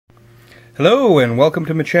Hello and welcome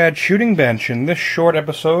to Machad's Shooting Bench. In this short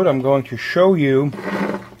episode I'm going to show you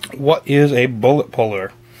what is a bullet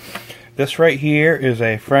puller. This right here is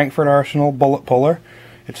a Frankfurt Arsenal bullet puller.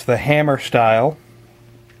 It's the hammer style.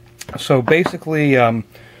 So basically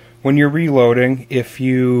when you're reloading, if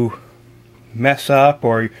you mess up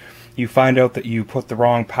or you find out that you put the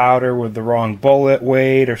wrong powder with the wrong bullet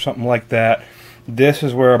weight or something like that, this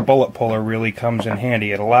is where a bullet puller really comes in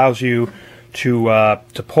handy. It allows you to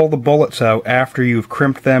pull the bullets out after you've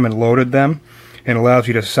crimped them and loaded them, and allows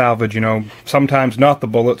you to salvage, sometimes not the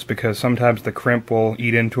bullets because sometimes the crimp will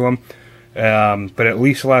eat into them, but at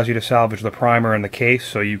least allows you to salvage the primer and the case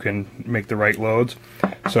so you can make the right loads.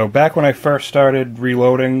 So back when I first started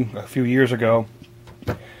reloading a few years ago,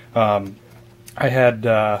 I had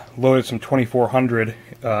loaded some 2400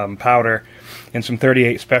 powder in some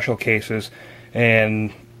 38 special cases,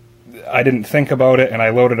 and I didn't think about it, and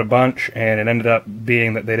I loaded a bunch, and it ended up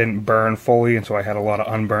being that they didn't burn fully, and so I had a lot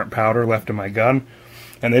of unburnt powder left in my gun,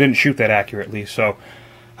 and they didn't shoot that accurately. So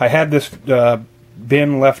I had this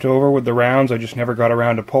bin left over with the rounds. I just never got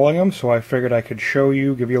around to pulling them, so I figured I could show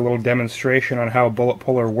you, give you a little demonstration on how a bullet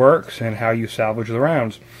puller works and how you salvage the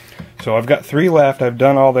rounds. So I've got 3 left. I've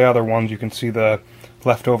done all the other ones. You can see the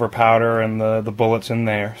leftover powder and the bullets in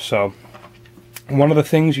there. So one of the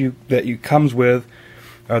things that comes with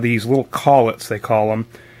are these little collets, they call them,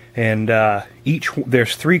 and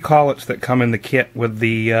there's 3 collets that come in the kit with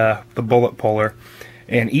the bullet puller,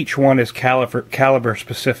 and each one is caliber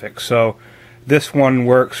specific. So this one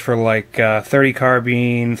works for like 30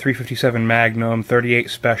 carbine, 357 Magnum, 38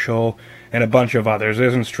 special, and a bunch of others.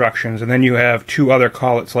 There's instructions, and then you have 2 other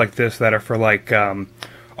collets like this that are for like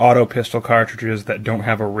auto pistol cartridges that don't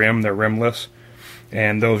have a rim, they're rimless,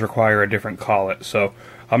 and those require a different collet. So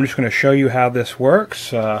I'm just going to show you how this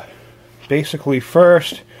works. Basically,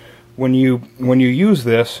 first, when you use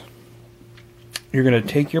this, you're going to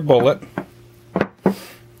take your bullet,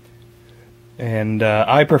 and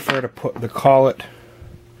I prefer to put the collet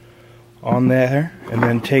on there, and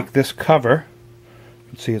then take this cover,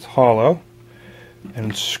 you can see it's hollow,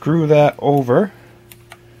 and screw that over,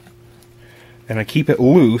 and I keep it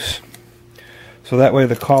loose, so that way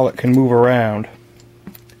the collet can move around.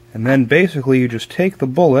 And then basically you just take the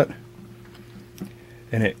bullet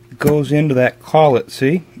and it goes into that collet,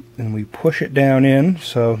 see? And we push it down in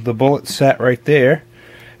so the bullet's set right there,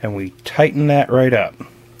 and we tighten that right up.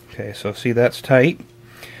 Okay, so see, that's tight.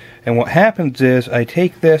 And what happens is I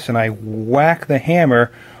take this and I whack the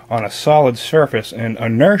hammer on a solid surface, and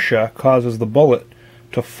inertia causes the bullet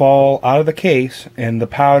to fall out of the case, and the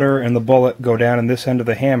powder and the bullet go down in this end of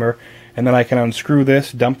the hammer, and then I can unscrew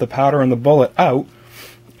this, dump the powder and the bullet out,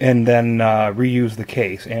 and then reuse the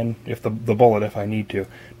case, and if the bullet if I need to.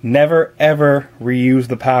 Never ever reuse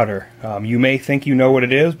the powder. You may think you know what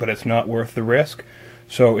it is, but it's not worth the risk.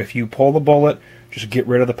 So if you pull the bullet, just get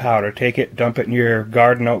rid of the powder. Take it, dump it in your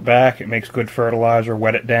garden out back. It makes good fertilizer,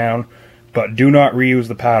 wet it down. But do not reuse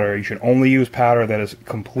the powder. You should only use powder that is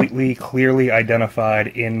completely, clearly identified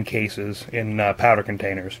in cases, in powder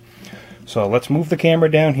containers. So let's move the camera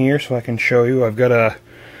down here so I can show you. I've got a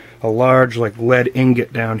large like lead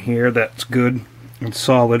ingot down here that's good and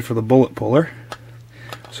solid for the bullet puller.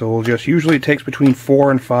 So we'll just, usually it takes between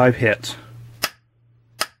 4 and 5 hits,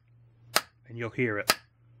 and you'll hear it.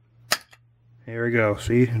 There we go,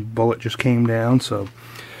 see, the bullet just came down. So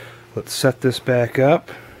let's set this back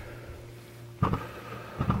up. I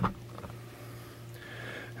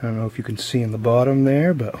don't know if you can see in the bottom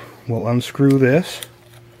there, but we'll unscrew this.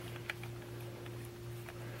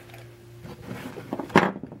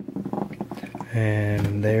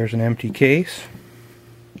 And there's an empty case.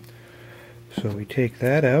 So we take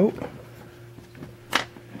that out.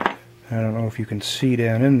 I don't know if you can see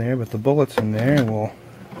down in there, but the bullet's in there,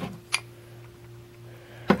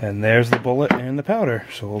 and there's the bullet and the powder.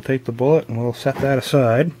 So we'll take the bullet and we'll set that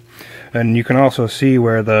aside. And you can also see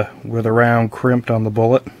where the round crimped on the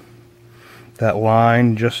bullet. That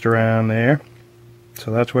line just around there.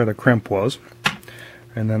 So that's where the crimp was.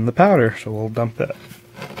 And then the powder. So we'll dump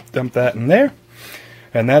that in there.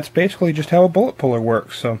 And that's basically just how a bullet puller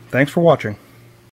works. So thanks for watching.